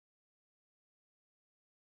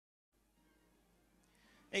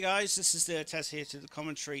Hey guys, this is the Tess here to the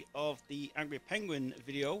commentary of the Angry Penguin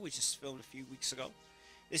video, which is filmed a few weeks ago.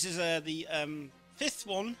 This is the fifth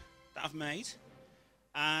one that I've made,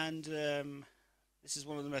 and this is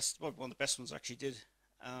one of the best, well, one of the best ones I actually did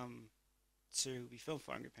to be filmed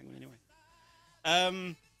for Angry Penguin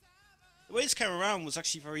anyway. The way this came around was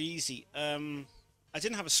actually very easy. I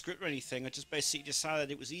didn't have a script or anything. I just basically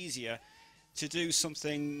decided it was easier to do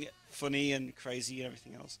something funny and crazy and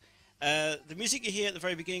everything else. The music you hear at the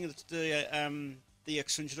very beginning of the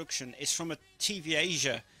extra introduction is from a TV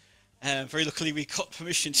Asia. Very luckily we got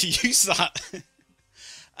permission to use that.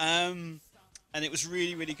 And it was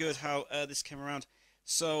really, really good how this came around.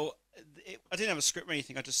 So I didn't have a script or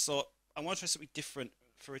anything. I just thought I want to try something different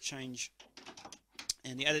for a change.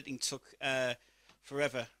 And the editing took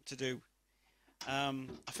forever to do. I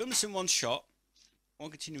filmed this in one shot, one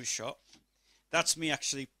continuous shot. That's me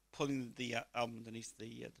actually pulling the album underneath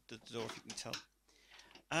the door, if you can tell.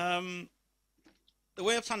 The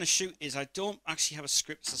way I plan to shoot is I don't actually have a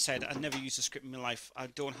script. As I said, I never used a script in my life. I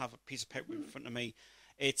don't have a piece of paper in front of me.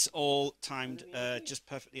 It's all timed just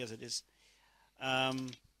perfectly as it is.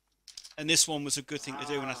 And this one was a good thing to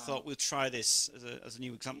do, and I thought we'll try this as a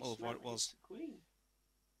new example of what it was.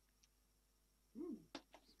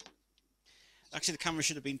 Actually, the camera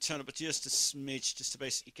should have been turned up just a smidge, just to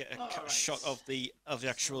basically get a shot of the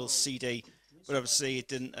actual CD. But obviously, it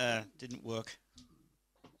didn't work.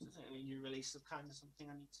 A new release of kind of something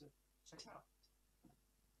I need to check out.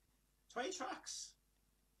 20 tracks.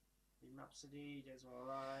 Rhapsody, Days of Our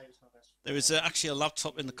Lives, My Best Friend. There was actually a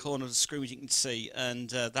laptop in the corner of the screen, as you can see,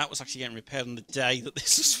 and that was actually getting repaired on the day that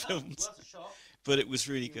this was filmed. But it was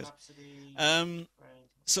really good.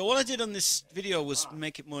 So what I did on this video was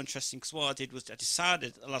make it more interesting, because what I did was I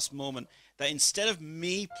decided at the last moment that instead of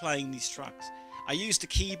me playing these tracks, I used the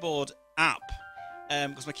keyboard app,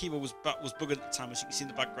 because my keyboard was buggered at the time, as you can see in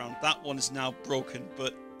the background. That one is now broken,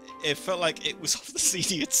 but it felt like it was off the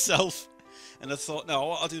CD itself. And I thought, no,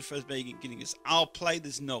 what I'll do for the beginning is I'll play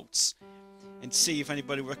these notes and see if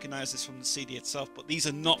anybody recognises this from the CD itself. But these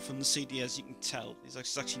are not from the CD, as you can tell.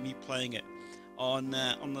 It's actually me playing it on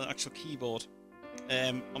the actual keyboard.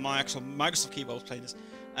 On my actual Microsoft keyboard, I was playing this,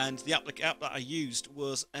 and the app that I used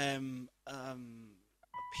was a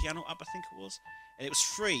piano app, I think it was, and it was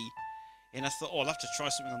free. And I thought, oh, I'll have to try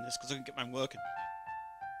something on this because I can get mine working.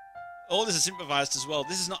 All this is improvised as well.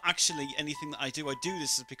 This is not actually anything that I do. I do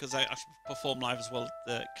this because I actually perform live as well,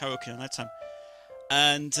 the karaoke on that time.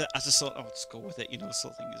 And I just thought, oh, I'll just go with it, you know, this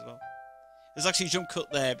sort of thing as well. There's actually a jump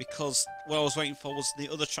cut there because what I was waiting for was the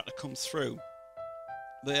other track to come through,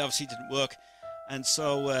 but it obviously didn't work. And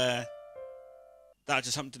so that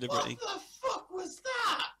just happened deliberately. What the fuck was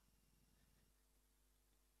that?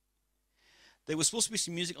 There was supposed to be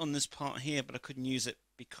some music on this part here, but I couldn't use it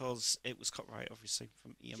because it was copyright, obviously,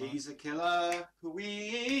 from EMI. She's a killer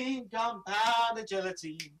queen, compound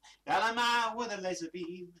agility, dynamite with a laser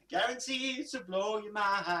beam, guaranteed to blow your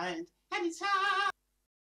mind anytime.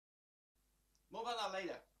 More about that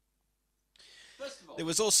later. First of all, there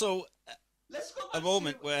was also a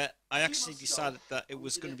moment where I actually decided that it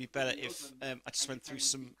was going to be better if I just went through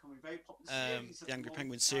some the Angry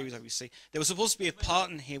Penguin series, obviously. There was supposed to be a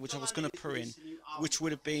part in here which I was going to put in, which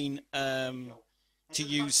would have been to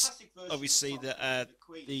use, obviously, the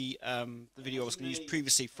video I was going to use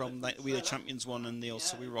previously from like, the We the Champions one and the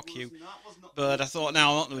also We Rock You. But I thought, no,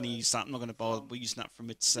 I'm not going to use that. I'm not going to bother. We're using that from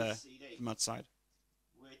its from outside.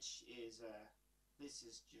 Which is this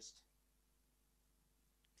is just.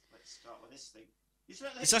 Let's start with this thing.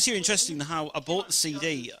 It's actually interesting how I bought the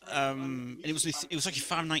CD, and it was actually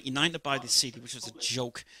 $5.99 to buy this CD, which was a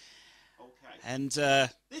joke. And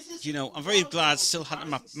you know, I'm very glad I still had it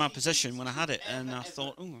in my possession when I had it, and I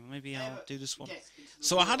thought, oh, maybe I'll do this one.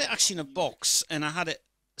 So I had it actually in a box, and I had it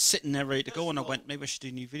sitting there ready to go, and I went, maybe I should do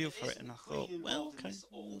a new video for it, and I thought, well, okay,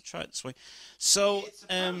 we'll try it this way. So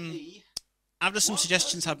after some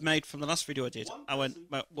suggestions I've made from the last video I did, I went,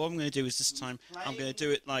 well, what I'm going to do is this time, I'm going to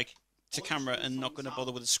do it like to camera and not going to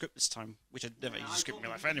bother with a script this time, which I'd never used a script in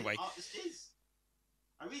my life anyway.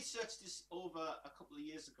 I researched this over a couple of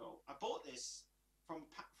years ago. I bought this from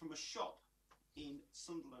a shop in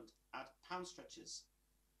Sunderland at Pound Stretchers,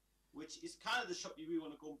 which is kind of the shop you really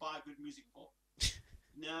want to go and buy good music for.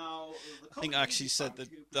 Now, I think I actually said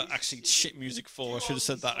that actually shit music for. I should have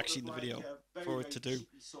said that actually in the video for it to do.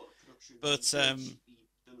 But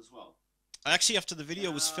I actually, after the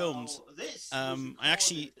video was filmed, I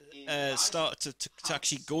actually started to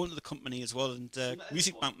actually go into the company as well, and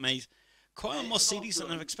Music Bank made quite a lot more CDs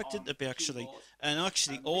than I've expected to be, actually. And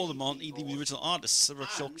actually, all of them aren't even the original artists. They're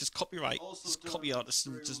actually just copyright, just copy artists,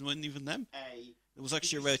 and just not even them. There was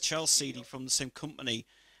actually a Ray Charles CD from the same company,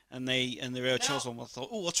 and they chose Now, one. I thought,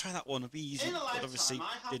 oh, I'll try that one. It'll be easy, in a but obviously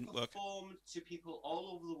lifetime, I have didn't work. performed to people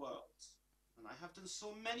all over the world. And I have done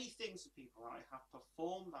so many things for people. I have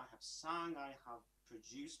performed, I have sang, I have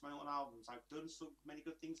produced my own albums. I've done so many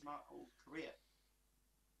good things in my whole career.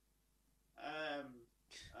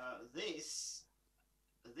 This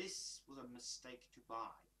was a mistake to buy.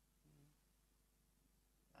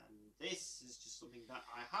 And this is just something that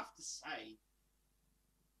I have to say.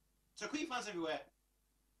 So Queen fans everywhere,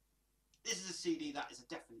 this is a CD that is a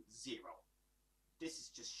definite 0. This is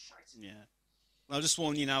just shite. Yeah. I'll just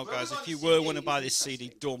warn you now, Whoever guys, got if you the were CD going to buy is this CD,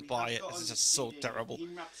 interesting. don't We buy have it. got It's on just so CD terrible.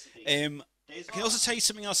 Bohemian Rhapsody. I can also tell you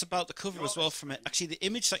something else about the cover as well from it. Actually, the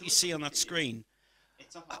image that you see on that screen,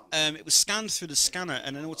 it was scanned through the scanner,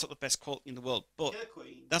 and I know it's not the best quality in the world, but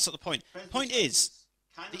that's not the point. The point is,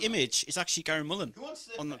 the image is actually Gary Mullen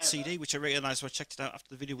on that CD, which I realised when I checked it out after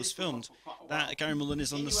the video was filmed, that Gary Mullen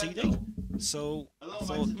is on the CD. So I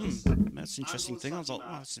thought, that's an interesting thing. I thought,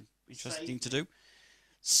 oh, that's an interesting thing to do.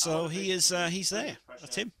 So he's there.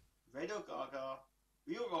 That's him. Radio Gaga,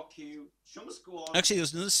 We'll Rock You, Show Must Go On. Actually, there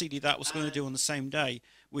was another CD that I was going to do on the same day,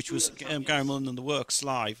 which was Gary Mullen and the Works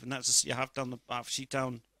live, and that's you have done the sheet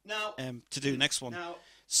down to do the next one.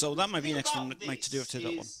 So that might be the next one to do after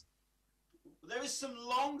that one. There is some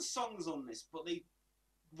long songs on this, but they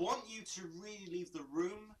want you to really leave the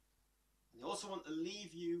room. They also want to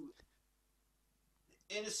leave you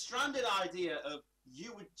in a stranded idea of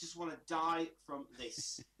you would just want to die from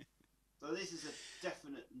this. So this is a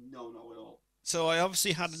definite no-no at all. So I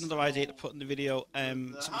obviously had another idea to put in the video,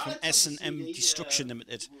 something from S&M Destruction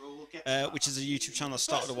Limited, which is a YouTube channel I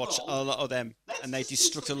started to watch a lot of them, and they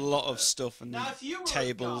destruct a lot of stuff, and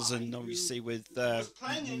tables, and obviously with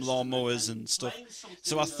lawnmowers and stuff.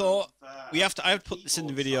 So I thought I would put this in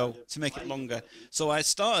the video to make it longer. So I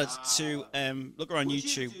started to look around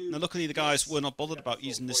YouTube. Now luckily the guys were not bothered about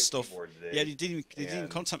using this stuff. Yeah, they didn't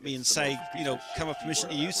contact me and say, you know, can I have permission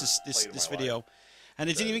to use this video. And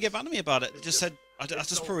they didn't even get back to me about it. They just said, I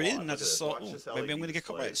just put it in, and I just thought, oh, maybe I'm going to get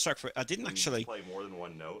copyright strike for it. I didn't actually.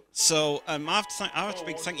 So I have to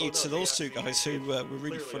big thank you to those two guys who were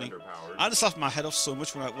really funny. I just laughed my head off so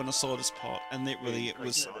much when I saw this part, and it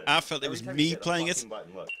was. I felt it was me playing it,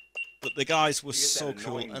 but the guys were so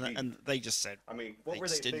cool, and they just said, they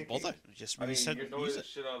just didn't bother. They just really said, use it.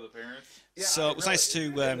 So it was nice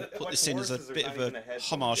to put this in as a bit of a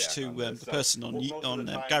homage to the person on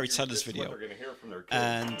Gary Teller's video.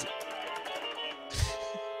 And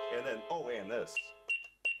then and this.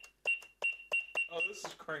 Oh, this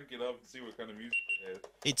is crank it up and see what kind of music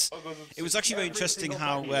it is. It was actually very interesting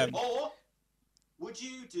how. Or would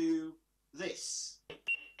you do this?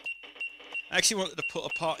 I actually wanted to put a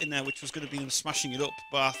part in there which was going to be smashing it up,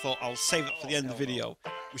 but I thought I'll save it for the end of the video,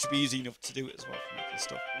 which would be easy enough to do it as well for making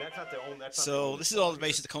stuff. So this is all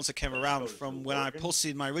basically the concept came around from when I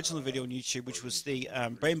posted my original video on YouTube, which was the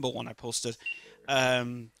Rainbow one I posted. I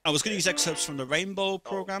was going to use excerpts from the Rainbow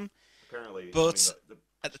program, but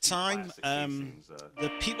at the time,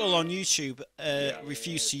 the people on YouTube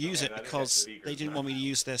refused to use it because they didn't want me to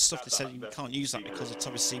use their stuff. They said you can't use that because it's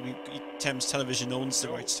obviously Thames Television owns the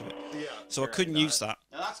rights to it, so I couldn't use that.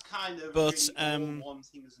 Now that's kind of but one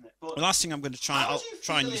thing, isn't it? But the last thing I'm going to try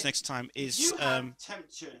and use next time is to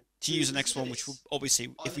use the next one, which will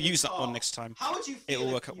obviously, if we use that one next time, it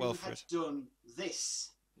will work out well for it. Done this.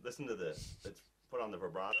 Listen to this. It's put on the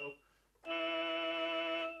vibrato.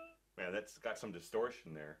 Man, that's got some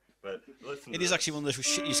distortion there. But listen. It is actually one of the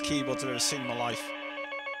shittiest keyboards I've ever seen in my life.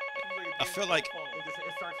 I feel like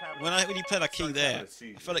when you play that key there,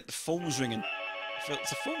 I felt like the phone was ringing. I felt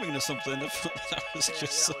the phone ringing or something. I thought that was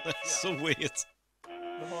just so weird.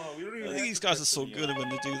 I think these guys are so good when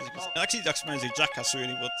they do this. Actually, that's reminds me of Jackass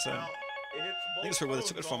really, but I think it's where they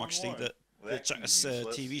took it from actually. The Jackass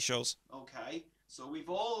TV shows. Okay, so we've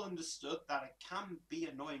all understood that it can be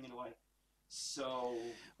annoying in a way. So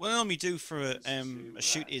what I normally do for a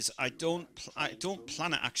shoot is I don't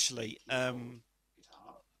plan it actually. I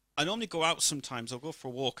normally go out sometimes. I'll go for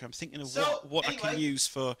a walk. And I'm thinking of what I can use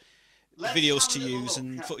for videos to use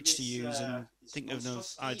and footage to use, and thinking of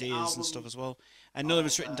those ideas and stuff as well. And none of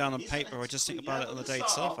it's written down on paper. I just think about it on the day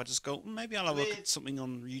itself. I just go, maybe I'll have a look at something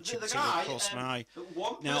on YouTube and see what cross my eye.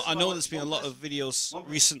 Now, I know there's been a lot of videos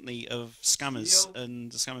recently of scammers,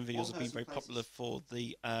 and the scamming videos have been very popular for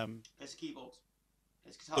the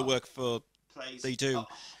work for they do.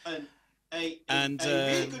 And a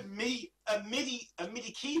really good MIDI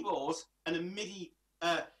keyboard and a MIDI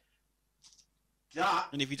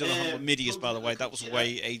and if you don't know what MIDI is, by the way, that was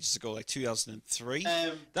way ages ago, like 2003.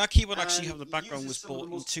 That keyboard actually have the background was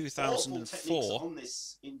bought in 2004, and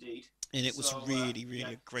it was really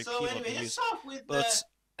a great keyboard to use. But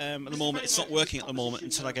at the moment it's not working at the moment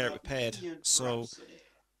until I get it repaired. So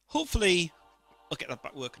hopefully I'll get that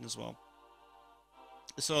back working as well.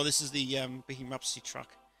 So this is the Bohemian Rhapsody track.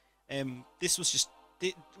 This was just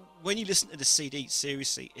when you listen to the CD,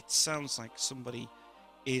 seriously, it sounds like somebody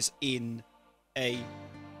is in a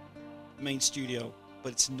main studio,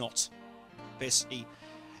 but it's not. Basically,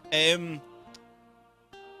 the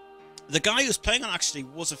guy who's playing on actually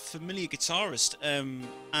was a familiar guitarist,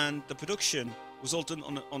 and the production was all done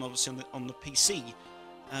on obviously on the PC,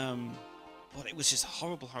 but it was just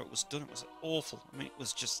horrible how it was done. It was awful. I mean, it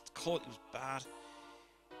was just quality was bad,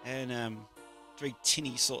 and very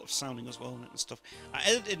tinny sort of sounding as well and stuff. I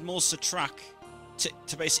edited most of the track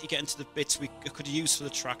to basically get into the bits we could use for the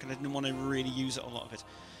track, and I didn't want to really use a lot of it.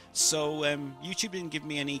 So YouTube didn't give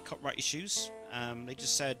me any copyright issues. They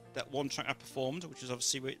just said that one track I performed, which was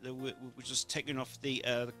obviously which was taken off the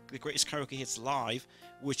Greatest Karaoke Hits Live,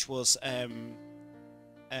 which was Don't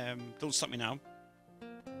Stop Me Now.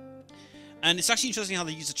 And it's actually interesting how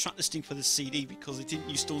they used a track listing for the CD, because they didn't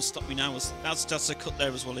use Don't Stop Me Now. That's a cut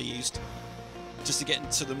there as well they used, just to get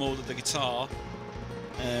into the mode of the guitar.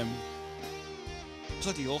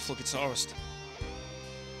 Bloody awful guitarist.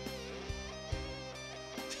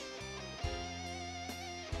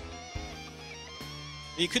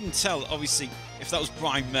 You couldn't tell, obviously, if that was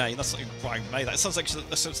Brian May. That's not even Brian May. That sounds like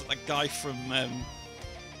that guy from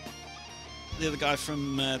the other guy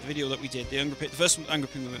from the video that we did, the first Angry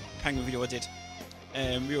Penguin video I did.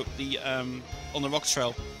 We were the on the rock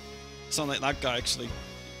trail. Sound like that guy actually.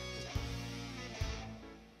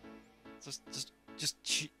 Just.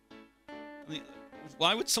 I mean,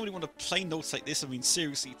 why would somebody want to play notes like this? I mean,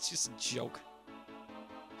 seriously, it's just a joke.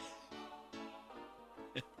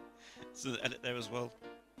 So the edit there as well.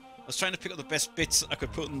 I was trying to pick up the best bits I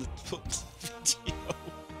could put in the video,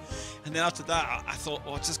 and then after that, I thought,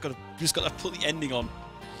 oh, I just got to put the ending on.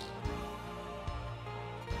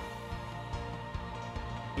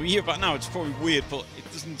 When you hear about it now, it's probably weird, but it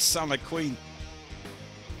doesn't sound like Queen.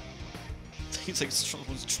 It's like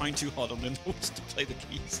someone's trying too hard on their notes to play the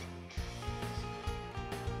keys.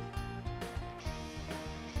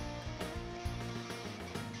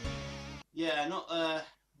 Yeah, not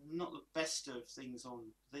the best of things on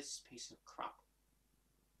this piece of crap.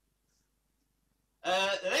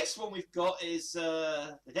 The next one we've got is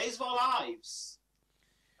The Days of Our Lives.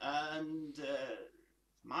 And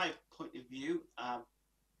from my point of view, I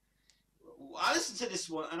listened to this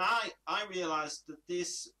one and I realised that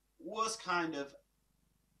this was kind of...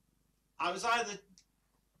 I was either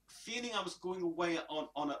feeling I was going away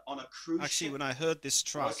on a cruise Actually, ship. when I heard this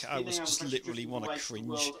track, I was just literally want to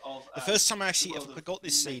cringe. The first time I actually ever got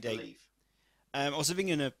this CD, I was living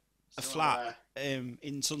in a flat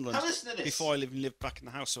in Sunderland before I lived back in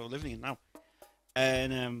the house so I'm living in now,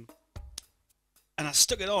 and I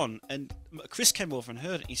stuck it on, and Chris came over and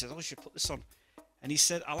heard it. And he said, "Oh, you should put this on," and he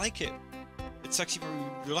said, "I like it. It's actually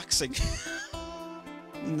very relaxing."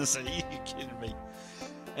 And I said, "Are you kidding me?"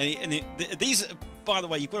 These, by the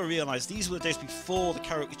way, you've got to realise these were the days before the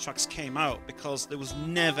karaoke tracks came out, because there was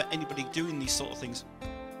never anybody doing these sort of things.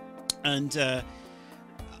 And I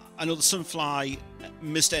know the Sunfly,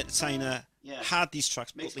 Mr. Entertainer had these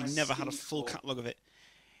tracks, but they never had a full catalogue of it.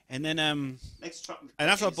 And then, and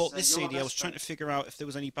after I bought this CD, I was trying to figure out if there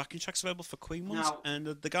was any backing tracks available for Queen ones. Now, and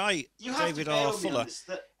the guy, David R. Fuller,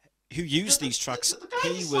 who used these tracks,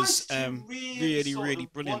 he was really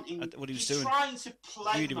brilliant at what he was doing.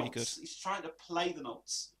 Really good. He's trying to play the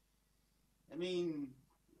notes. I mean,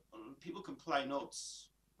 people can play notes.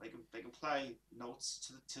 They can play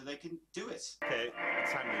notes till they can do it. Okay,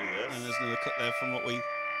 it's time to do this. And there's another cut there from what we...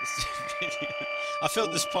 I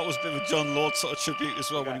felt this part was a bit of a John Lord sort of tribute as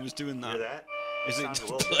well when he was doing that. Hear that? Is it just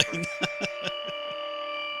playing?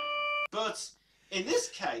 But in this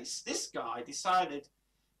case, this guy decided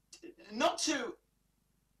not to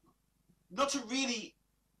really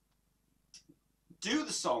do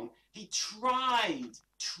the song. He tried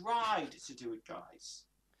to do it, guys.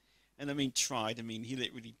 And I mean tried, I mean he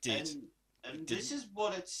literally did. And this is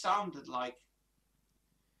what it sounded like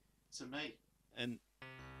to me. And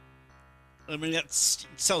I mean, that's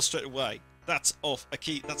tell straight away, that's off a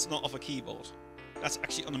key. That's not off a keyboard. That's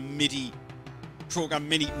actually on a MIDI program,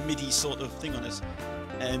 MIDI sort of thing on it,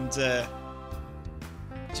 and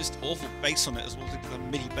just awful bass on it as well. The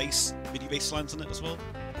MIDI bass lines on it as well.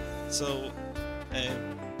 So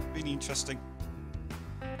really interesting.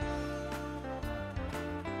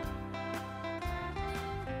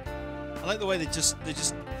 I like the way they just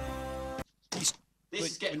This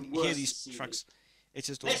is getting when worse. you hear these tracks. It's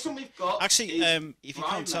just Next one we've got actually, if you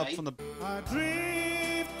can't tell from the... I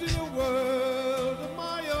drift in a world of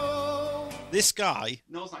my own. This guy,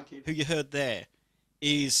 No, thank you. who you heard there,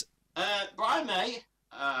 is Brian May,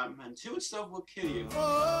 and Two and Stuff Will Kill You.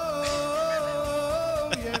 Oh,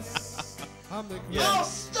 yes. I'm the No,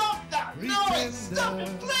 stop that noise! Stop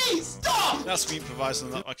it, please! Stop! That's me improvising.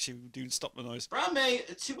 I'm not actually doing stop the noise. Brian May,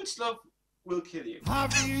 Too Much Love Will Kill You.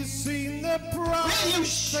 Have you seen the price? Will you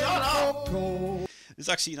shut up? There's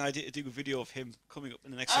actually an idea to do a video of him coming up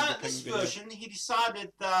in the next This video. version, he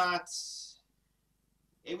decided that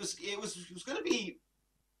it was going to be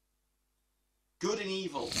good and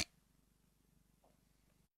evil.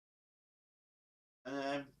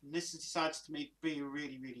 This decides to be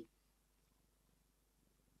really, really.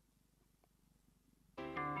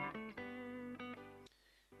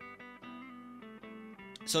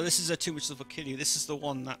 So this is a Too Much Love Will Kill You. This is the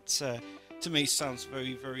one that, to me, sounds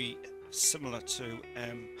very, very similar to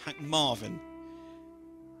Hank Marvin.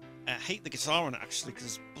 I hate the guitar on it, actually, because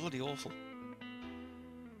it's bloody awful.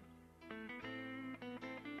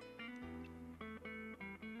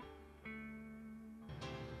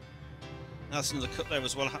 That's another cut there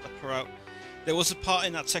as well I had to pour out. There was a part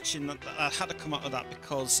in that section that I had to come out of that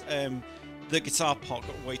because the guitar part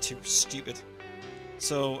got way too stupid.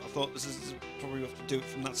 So I thought this is probably have to do it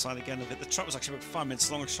from that side again of it. The track was actually about 5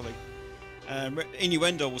 minutes long actually.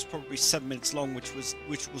 Innuendo was probably 7 minutes long, which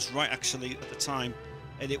was right actually at the time,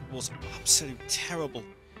 and it was absolutely terrible.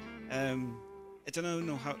 I don't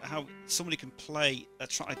know how somebody can play a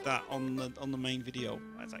track like that on the main video,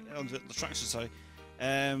 on the track, I should say.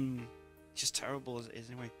 It's just terrible as it is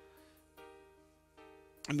anyway.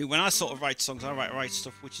 I mean, when I sort of write songs, I write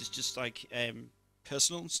stuff which is just like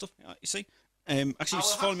personal and stuff. You see, actually,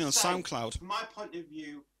 just follow me on SoundCloud. From my point of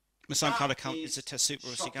view, my SoundCloud account is a Test Super.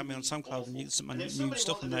 So you get me on SoundCloud and you can my new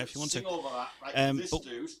stuff in there if you want to.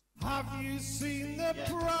 Have you seen the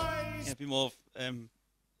price? Yeah, be more of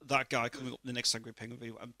that guy coming up in the next Angry Penguin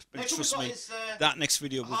video. And trust me, that next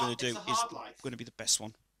video we're going to do is going to be the best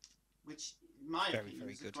one. Which, in my opinion,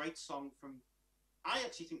 very is good. a great song from. I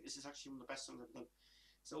actually think this is actually one of the best songs I've done.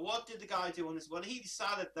 So what did the guy do on this? Well, he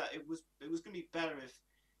decided that it was going to be better if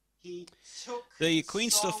he took the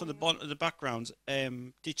Queen stuff in the background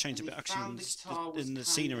did change a bit actually in the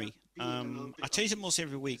scenery. I change it mostly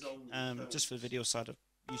every week, just for the video side of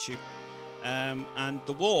YouTube. And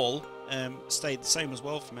the wall stayed the same as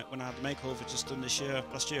well from it when I had the makeover just done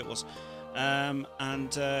last year it was.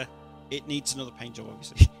 And it needs another paint job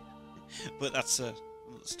obviously, but that's a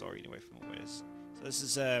story anyway from what it is.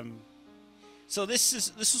 So this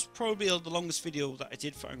is this was probably the longest video that I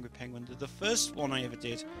did for Angry Penguin. The first one I ever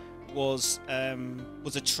did was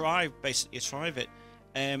a try, basically a try of it,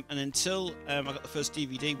 and until I got the first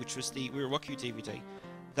DVD, which was the We Were Rock You DVD.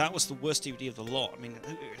 That was the worst DVD of the lot. I mean,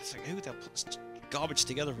 it's like, who the hell put this garbage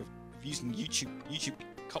together of using YouTube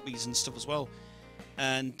copies and stuff as well?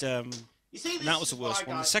 And that was the worst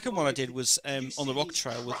one. The second one I did was on the Rock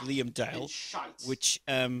Trail with Liam Dale, which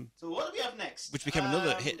so what do we have next? Which became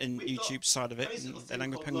another hit in YouTube side of it, and then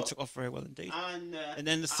Angry Penguin took off very well indeed. And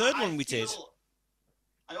then the third one we did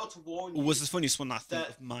was the funniest one I think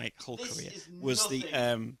of my whole career. Was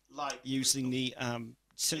the using the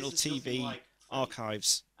Sentinel TV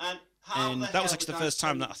archives. And that was actually the first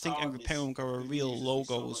time that I think Angry Penguin got a real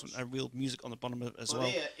logo, a real music on the bottom of it as well.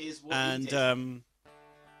 And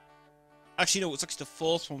actually, no, it was actually the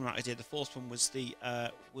fourth one that I did. The fourth one was the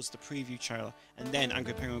preview trailer, and then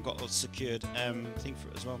Angry Penguin got a secured thing for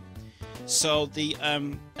it as well. So the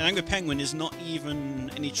Angry Penguin is not even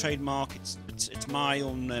any trademark. It's my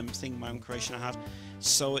own thing, my own creation I had.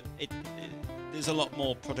 So there's a lot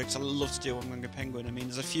more projects I love to do on Angry Penguin. I mean,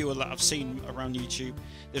 there's a few that I've seen around YouTube.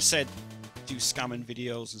 They've said do scamming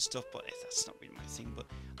videos and stuff, but that's not really my thing. But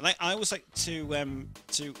I always like to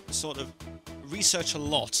sort of research a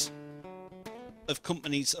lot of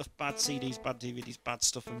companies, of bad CDs, bad DVDs, bad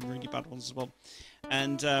stuff, and really bad ones as well.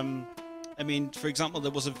 And I mean, for example,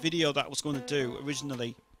 there was a video that I was going to do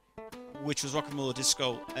originally, which was Rock and Roller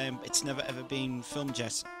Disco. It's never ever been filmed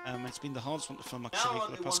yet. It's been the hardest one to film actually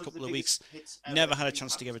for the past couple of weeks. Never had a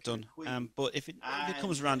chance to get it done. But if it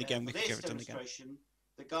comes around again, we can get it done again.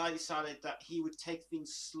 The guy decided that he would take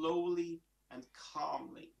things slowly and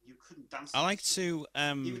calmly. You couldn't dance. I like to.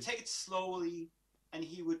 He would take it slowly, and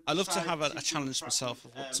he would. I love to have a challenge myself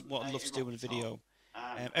of what I love to do in a video.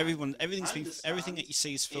 Everything that you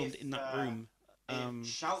see is filmed in that room. From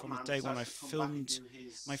the day when I filmed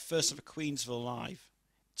my first ever Queensville live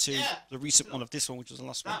to the recent one of this one, which was the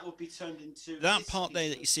last one. That would be turned into that part there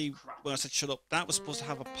that you see when I said shut up. That was supposed to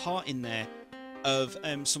have a part in there of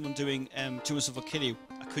someone doing "Two Us Will Kill You."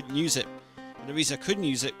 I couldn't use it, and the reason I couldn't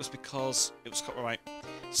use it was because it was copyright.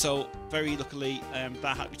 So very luckily,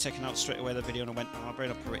 that had to be taken out straight away. The video, and I went, oh, I better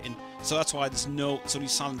not put it in. So that's why there's only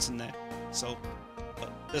silence in there. So, but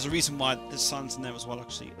there's a reason why there's silence in there as well.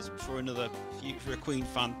 Actually, for if you're a Queen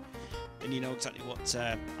fan, then you know exactly what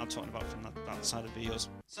I'm talking about from that side of videos.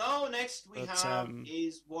 So next we have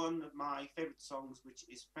is one of my favourite songs, which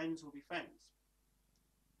is "Friends Will Be Friends."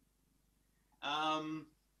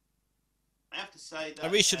 I have to say that I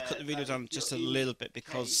really should cut the video down just a little bit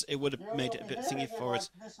because it would have made it a bit thingy for us.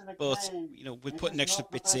 But you know, we're putting extra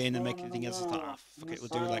bits in and making things else. I thought, fuck it, we'll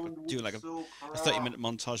do like a 30-minute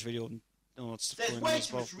montage video and all that stuff. There's way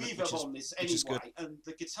too much reverb on this anyway, and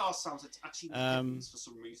the guitar sounds actually for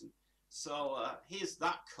some reason. So here's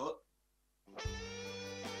that cut.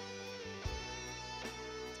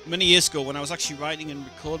 Many years ago, when I was actually writing and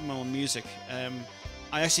recording my own music,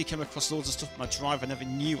 I actually came across loads of stuff on my drive. I never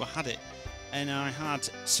knew I had it. And I had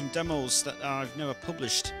some demos that I've never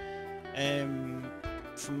published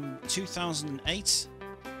from 2008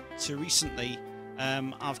 to recently.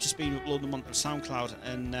 I've just been uploading them onto SoundCloud,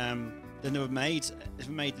 and they're never made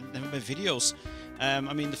videos.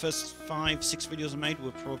 I mean, the first 5-6 videos I made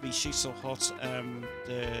were probably She's So Hot.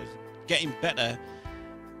 The Getting Better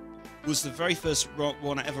was the very first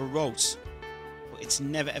one I ever wrote, but it's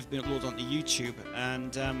never ever been uploaded onto YouTube.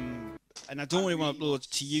 And I don't really want to upload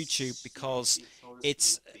it to YouTube because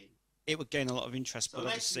it would gain a lot of interest, but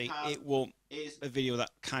obviously it won't. A video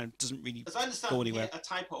that kind of doesn't really go anywhere. A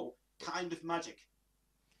typo, kind of magic.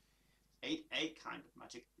 A kind of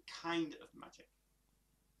magic. Kind of magic.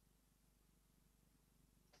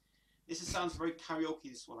 This sounds very karaoke.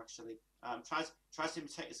 This one actually. Try to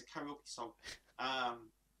imitate it as a karaoke song.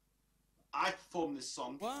 I performed this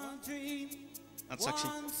song.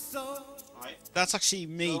 That's actually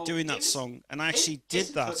me doing that song, and I actually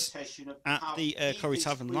did that at the Corrie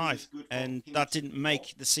Tavern Live, and that didn't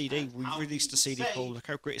make the CD. We released a CD called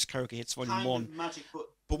The Greatest Karaoke Hits Volume 1,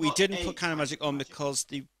 but we didn't put Kind of Magic on because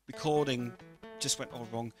the recording just went all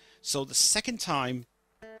wrong. So the second time,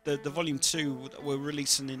 the Volume 2 that we're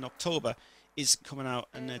releasing in October is coming out,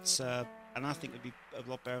 and it's and I think it'd be a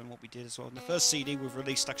lot better than what we did as well. And the first CD we've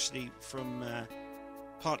released actually from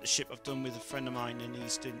partnership I've done with a friend of mine, and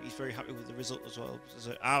he's very happy with the result as well.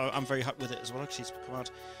 So I'm very happy with it as well. Actually, it's come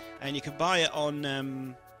out, and you can buy it on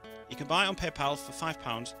PayPal for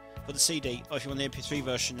 £5 for the CD, or if you want the MP3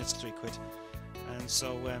 version, it's £3. And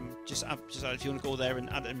so just if you want to go there and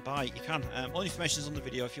add it and buy it, you can. All the information is on the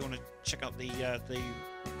video if you want to check out the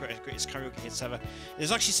greatest karaoke hits ever.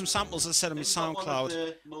 There's actually some samples, as I said, on my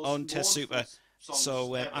SoundCloud on Test Super.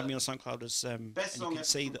 So add me on SoundCloud and you can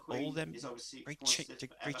see that all them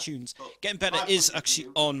great tunes. Getting Better is actually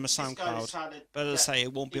on my SoundCloud, but as I say,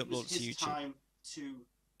 it won't be uploaded to YouTube. Time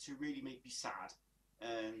to really make me sad.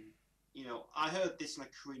 You know, I heard this and I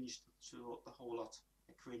cringed to the whole lot.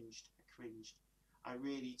 I cringed. I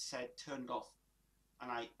really said turn it off,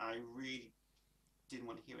 and I really didn't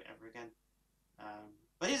want to hear it ever again.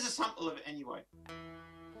 But here's a sample of it anyway.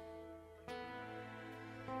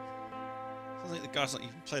 Sounds like the guy's not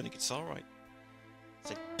even playing the guitar right.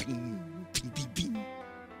 It's like bing, bing, bing, bing.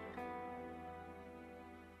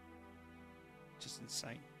 Just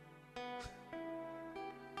insane.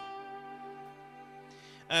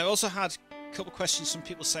 I also had a couple of questions from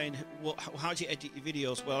people saying, how do you edit your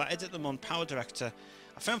videos? Well, I edit them on Power Director.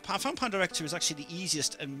 I found Power Director is actually the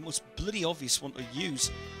easiest and most bloody obvious one to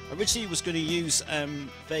use. Originally, I was going to use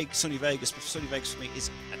Sony Vegas, but Sony Vegas for me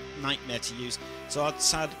is a nightmare to use. So I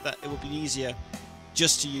decided that it would be easier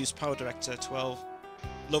just to use Power Director 12.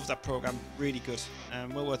 Love that program, really good.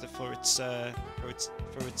 Well worth it for its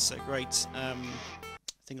great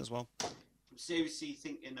thing as well. I'm seriously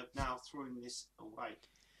thinking of now throwing this away.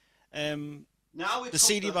 Now the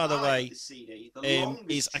CD, by the way,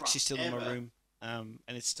 is actually still in my room, and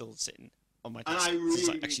it's still sitting on my desk since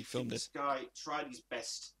I actually filmed it. This guy tried his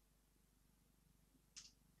best.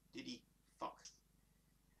 Did he? Fuck.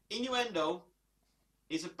 Innuendo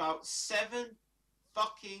is about 7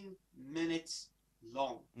 fucking minutes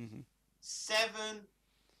long. 7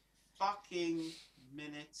 fucking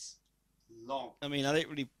minutes long. I mean, I didn't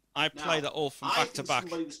really. I played that all from back to back,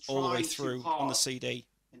 all the way through on the CD.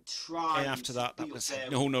 And after that, that was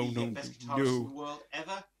no. World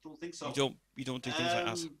ever? Don't think so. You don't do things like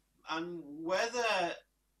that. And whether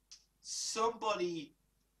somebody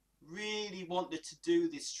really wanted to do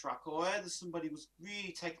this track, or whether somebody was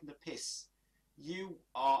really taking the piss, you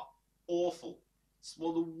are awful. It's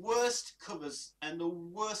one of the worst covers and the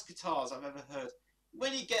worst guitars I've ever heard.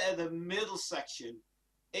 When you get to the middle section,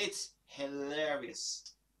 it's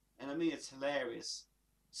hilarious. And I mean, it's hilarious.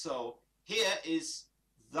 So here is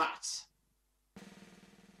that.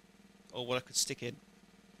 Or what I could stick in.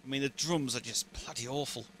 I mean, the drums are just bloody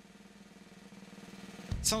awful.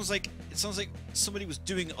 It sounds like somebody was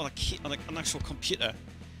doing it on an actual computer.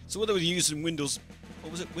 So what they were using Windows,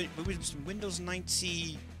 what was it? Windows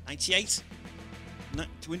 98,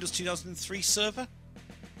 Windows 2003 server.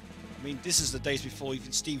 I mean, this is the days before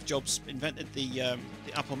even Steve Jobs invented the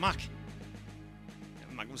Apple Mac.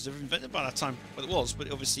 Mac was never invented by that time. Well, it was,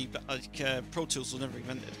 but obviously, Pro Tools was never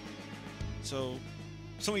invented. So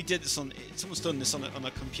somebody did this on. Someone's done this on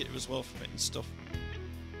a computer as well for it and stuff.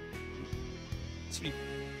 Somebody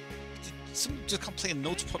just can't play a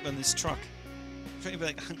note properly on this track. If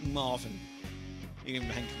anybody like Hank Marvin, even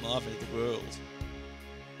Hank Marvin of the world,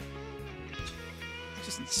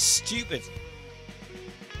 it's just stupid.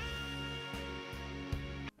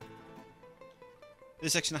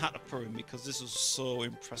 This section I had to put in because this was so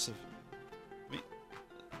impressive. I mean,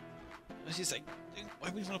 it's just like, why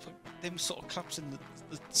would you want to put them sort of claps in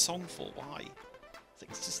the song for? Why?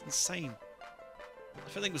 It's just insane. I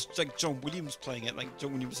think it was like John Williams playing it, like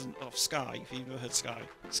John Williams of Sky. If you've ever heard Sky,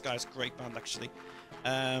 Sky's a great band actually.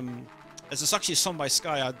 There's actually a song by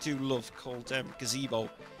Sky I do love called Gazebo,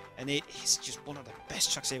 and it's just one of the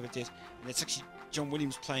best tracks they ever did. And it's actually John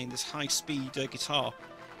Williams playing this high-speed guitar.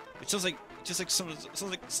 It sounds like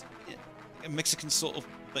a Mexican sort of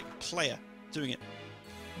like player doing it,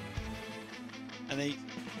 and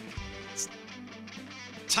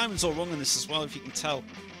timing's all wrong on this as well, if you can tell.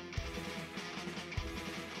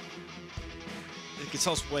 The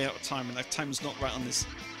guitar's way out of time, and that timing's not right on this.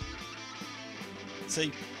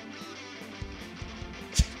 See,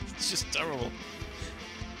 it's just terrible.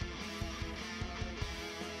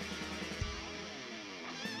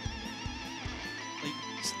 Like,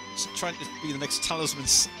 trying to be the next Talisman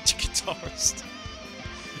guitarist.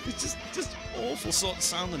 It's just awful sort of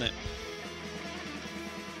sound in it.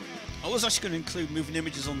 I was actually going to include moving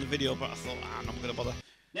images on the video, but I thought, I'm not going to bother.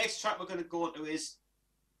 Next track we're going to go on to is.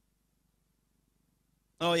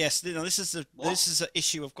 Oh yes, no, this is the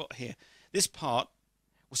issue I've got here. This part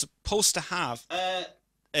was supposed to have the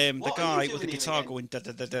guy with the guitar going da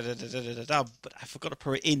da da da da da da da, but I forgot to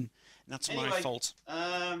put it in, and that's my fault.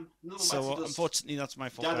 So unfortunately, that's my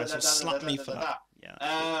fault, guys. So slap me for that. Yeah.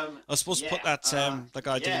 I was supposed to put that the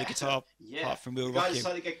guy doing the guitar part from We Were Rocking.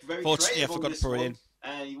 Unfortunately, I forgot to put it in.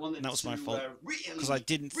 And that was my fault because I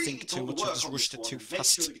didn't think too much. I just rushed it too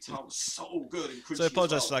fast. So I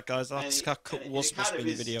apologise for that, guys. That cut was supposed to be in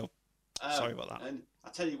the video. Sorry about that. And I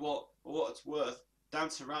tell you what it's worth.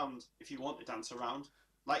 Dance around if you want to dance around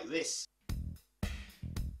like this.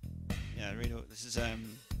 Yeah, really. This is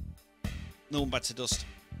No One Bites the Dust,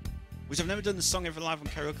 which I've never done the song ever live on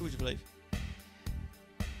karaoke. Would you believe?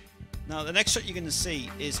 Now the next shot you're going to see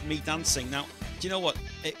is me dancing. Now, do you know what?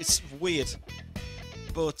 It's weird.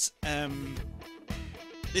 But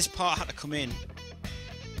this part had to come in,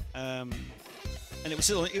 and it was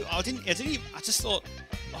still. I just thought,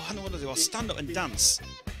 oh, I know what to do. I'll stand up and dance,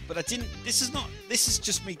 but I didn't. This is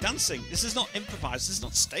just me dancing. This is not improvised. This is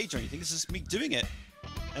not stage or anything. This is me doing it.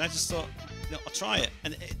 And I just thought, I'll try it.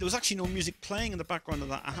 And there was actually no music playing in the background of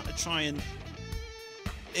that. I had to try and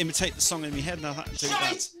imitate the song in my head, and I had to do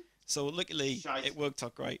that. So luckily, it worked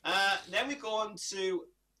out great. Then we go on to.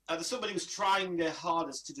 There's somebody who's trying their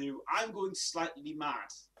hardest to do. I'm going slightly mad.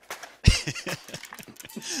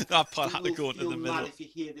 That part had to go into the middle. Mad if you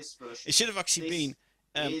hear this version. It should have actually been.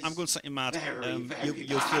 I'm going slightly mad.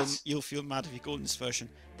 You'll feel mad if you go in this version.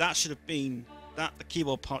 That should have been the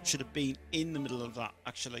keyboard part should have been in the middle of that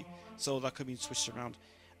actually. So that could have been switched around.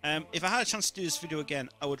 If I had a chance to do this video again,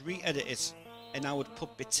 I would re-edit it. And I would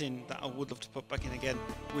put bits in that I would love to put back in again,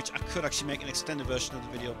 which I could actually make an extended version of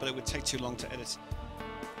the video, but it would take too long to edit.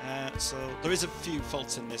 So there is a few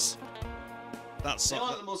faults in this. That's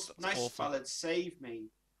the most nice ballad, Save Me,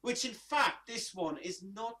 which in fact this one is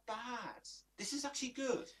not bad. This is actually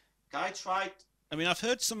good. Guy tried. I mean, I've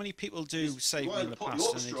heard so many people do Save Me in the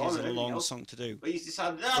past, and it is a long song to do. But he's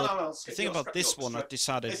decided, no. The thing about this one, I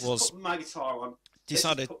decided was my guitar on.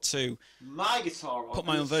 Decided to put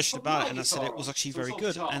my own version about it, and I said it was actually very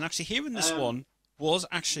good. And actually hearing this one was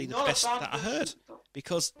actually the best that I heard,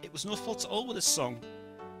 because it was no fault at all with this song.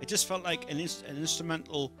 It just felt like an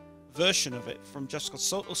instrumental version of it from Jeff Scott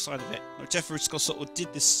Soto's side of it. Now, Jeff Scott Soto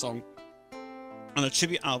did this song on a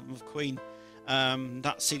tribute album of Queen.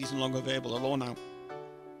 That CD's no longer available alone now.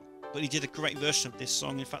 But he did a great version of this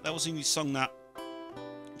song. In fact, that was the only song that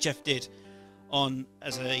Jeff did on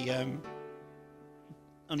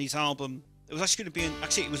his album. It was actually going to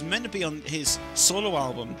be it was meant to be on his solo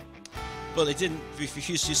album, but they didn't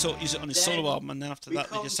refuse to use it on his solo album, and then after that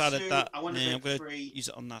they decided that I'm going to use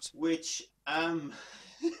it on that. Which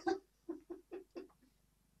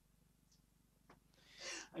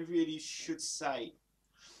I really should say,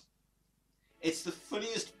 it's the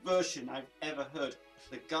funniest version I've ever heard.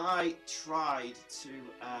 The guy tried to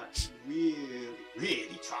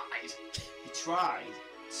really tried. He tried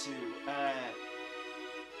to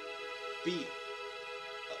be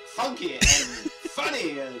funky and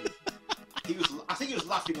funny, and I think he was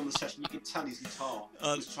laughing on the session. You could tell his guitar. He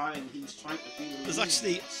was trying to be. It was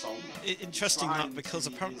actually interesting that because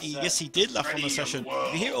apparently, yes, he did laugh on the session.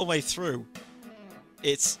 If you hear it all the way through,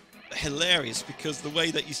 it's hilarious because the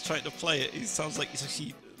way that he's trying to play it, it sounds like he's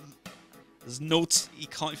actually. There's notes he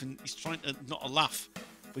can't even. He's trying to not to laugh,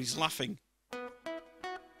 but he's laughing.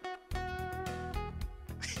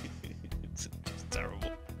 It's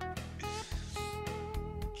terrible.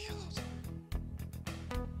 God.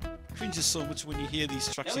 Cringes so much when you hear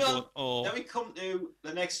these tracks. Then we come to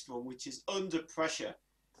the next one, which is Under Pressure.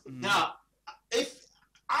 Now, if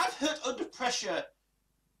I've heard Under Pressure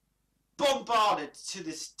bombarded to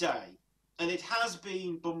this day, and it has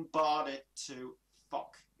been bombarded to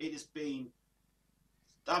fuck. It has been.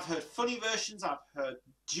 I've heard funny versions. I've heard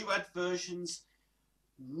duet versions.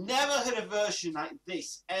 Never heard a version like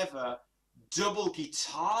this ever. Double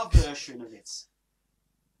guitar version of it.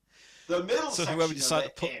 The middle section. So whoever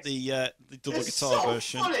decided to put the double guitar version.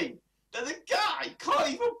 It's so funny that the guy can't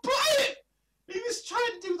even play it. He was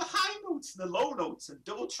trying to do the high notes and the low notes and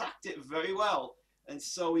double tracked it very well. And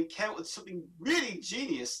so he came up with something really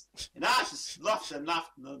genius, and I just laughed and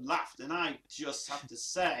laughed and laughed, and I just have to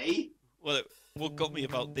say... Well, what got me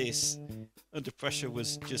about this, Under Pressure,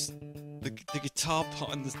 was just the guitar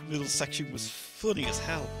part in the middle section was funny as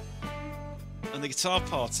hell. And the guitar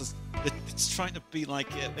part, it's trying to be like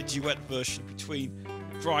a duet version between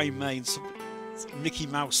Brian May and some Mickey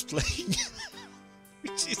Mouse playing,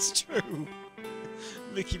 which is true.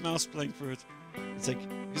 Mickey Mouse playing for it. It's like,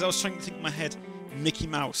 because I was trying to think in my head, Mickey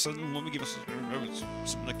Mouse. I didn't want to give us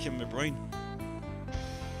something that came in my brain.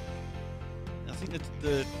 I think that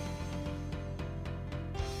the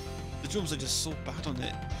drums are just so bad on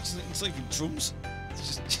it. It's not even drums.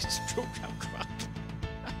 It's just program crap.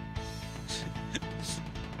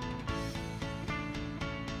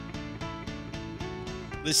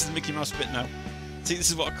 This is the Mickey Mouse bit now. See, this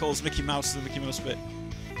is what I call Mickey Mouse, the Mickey Mouse bit.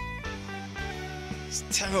 It's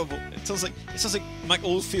terrible. It sounds like Mike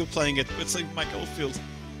Oldfield playing it, but it's like Mike Oldfield.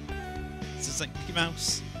 It's just like Mickey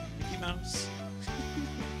Mouse, Mickey Mouse.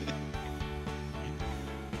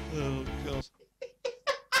 Oh god.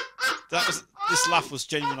 This laugh was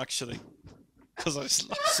genuine actually, because I just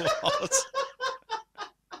laughed so hard.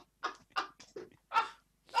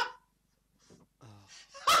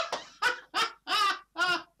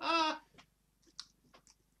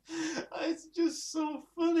 It's just so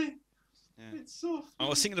funny. Yeah. It's so funny. I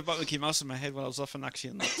was thinking about Mickey Mouse in my head when I was laughing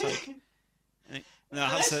actually in that take. No,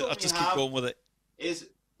 I'll just keep going with it. Is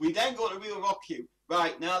we then go to Real Rock You.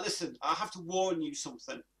 Right, now listen, I have to warn you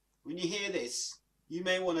something. When you hear this, you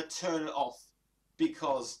may want to turn it off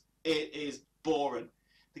because it is boring.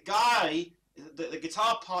 The guy, the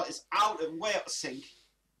guitar part is out and way out of sync.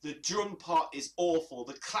 The drum part is awful.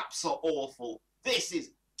 The claps are awful. This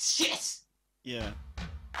is shit. Yeah,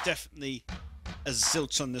 definitely a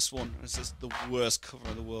zilch on this one. It's just the worst cover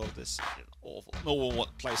in the world. This is awful. No one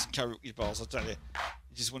plays some karaoke bars, I'll tell you.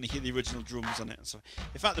 You just want to hear the original drums on it and so.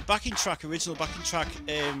 In fact, the original backing track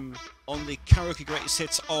on the Karaoke Greatest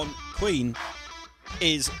Hits on Queen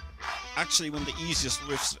is actually one of the easiest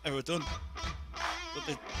riffs ever done.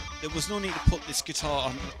 But there was no need to put this guitar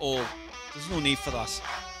on at all. There's no need for that.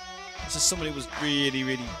 It's just somebody was really,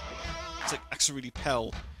 it's like Axel Really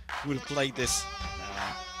Pell who would have played this.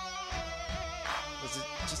 Was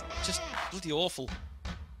it just bloody awful.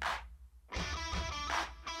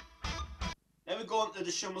 Then we go on to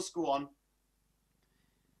The Show Must Go On,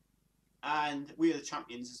 and We Are the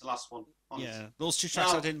Champions is the last one. Yeah, those two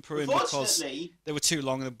tracks I didn't put in because they were too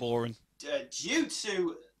long and boring. Due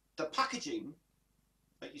to the packaging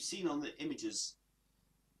that you've seen on the images,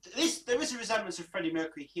 there is a resemblance of Freddie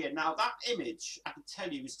Mercury here. Now, that image, I can tell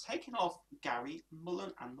you, was taken off Gary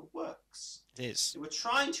Mullen and the Works. It is. They were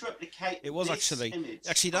trying to replicate It was this actually. image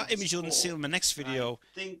Actually, that image you'll see in my next video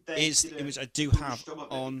is the image I do have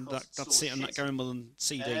on that Gary Mullen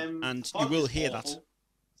CD, and you will hear that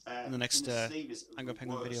in the next Hang Up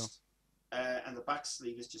video. And the back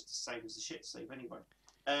sleeve is just the same as the shit sleeve anyway.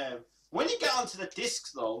 When you get onto the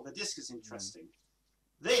disc, though, the disc is interesting.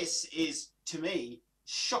 This is, to me,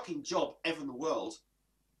 shocking job ever in the world,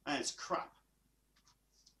 and it's crap.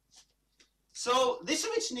 So this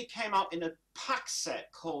originally came out in a pack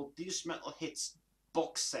set called Deus Metal Hits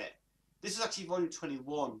box set. This is actually volume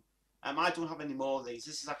 21, I don't have any more of these.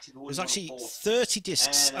 This is actually the one. There's actually 30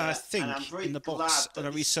 discs, I think, in the box. And I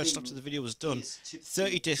researched after the video was done.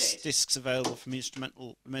 30 discs available from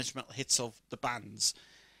instrumental hits of the bands.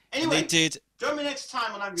 Anyway, and they did join me next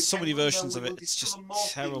time on so many versions of it. It's just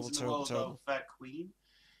terrible. Queen,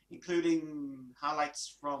 including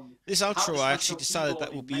highlights from this outro. I actually decided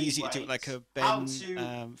that would be easy to do it like a Ben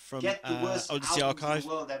from Odyssey Archive,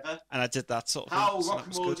 and I did that sort of thing. So that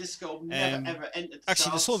was good.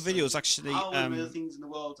 Actually, this whole video is actually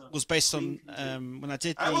was based on when I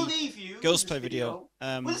did the Girls Play video.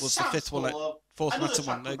 Was the fifth one, fourth matter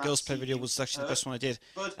one. The Girls Play video was actually the best one I did,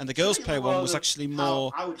 and the Girls Play one was actually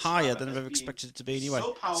more higher than I've ever expected it to be anyway.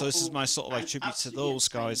 So this is my sort of like tribute to those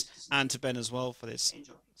guys and to Ben as well for this.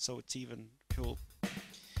 So it's even cool.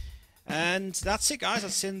 And that's it, guys.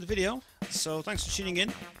 That's the end of the video. So thanks for tuning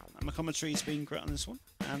in. My commentary has been great on this one,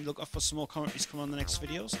 and look out for some more commentaries coming on the next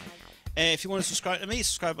videos. If you want to subscribe to me,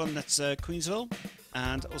 subscribe on that's Queensville,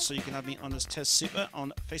 and also you can have me on as Tez Super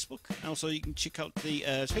on Facebook, and also you can check out the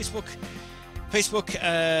Facebook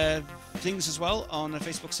things as well on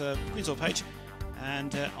Facebook's Queensville page.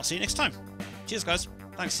 And I'll see you next time. Cheers, guys.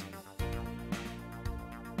 Thanks.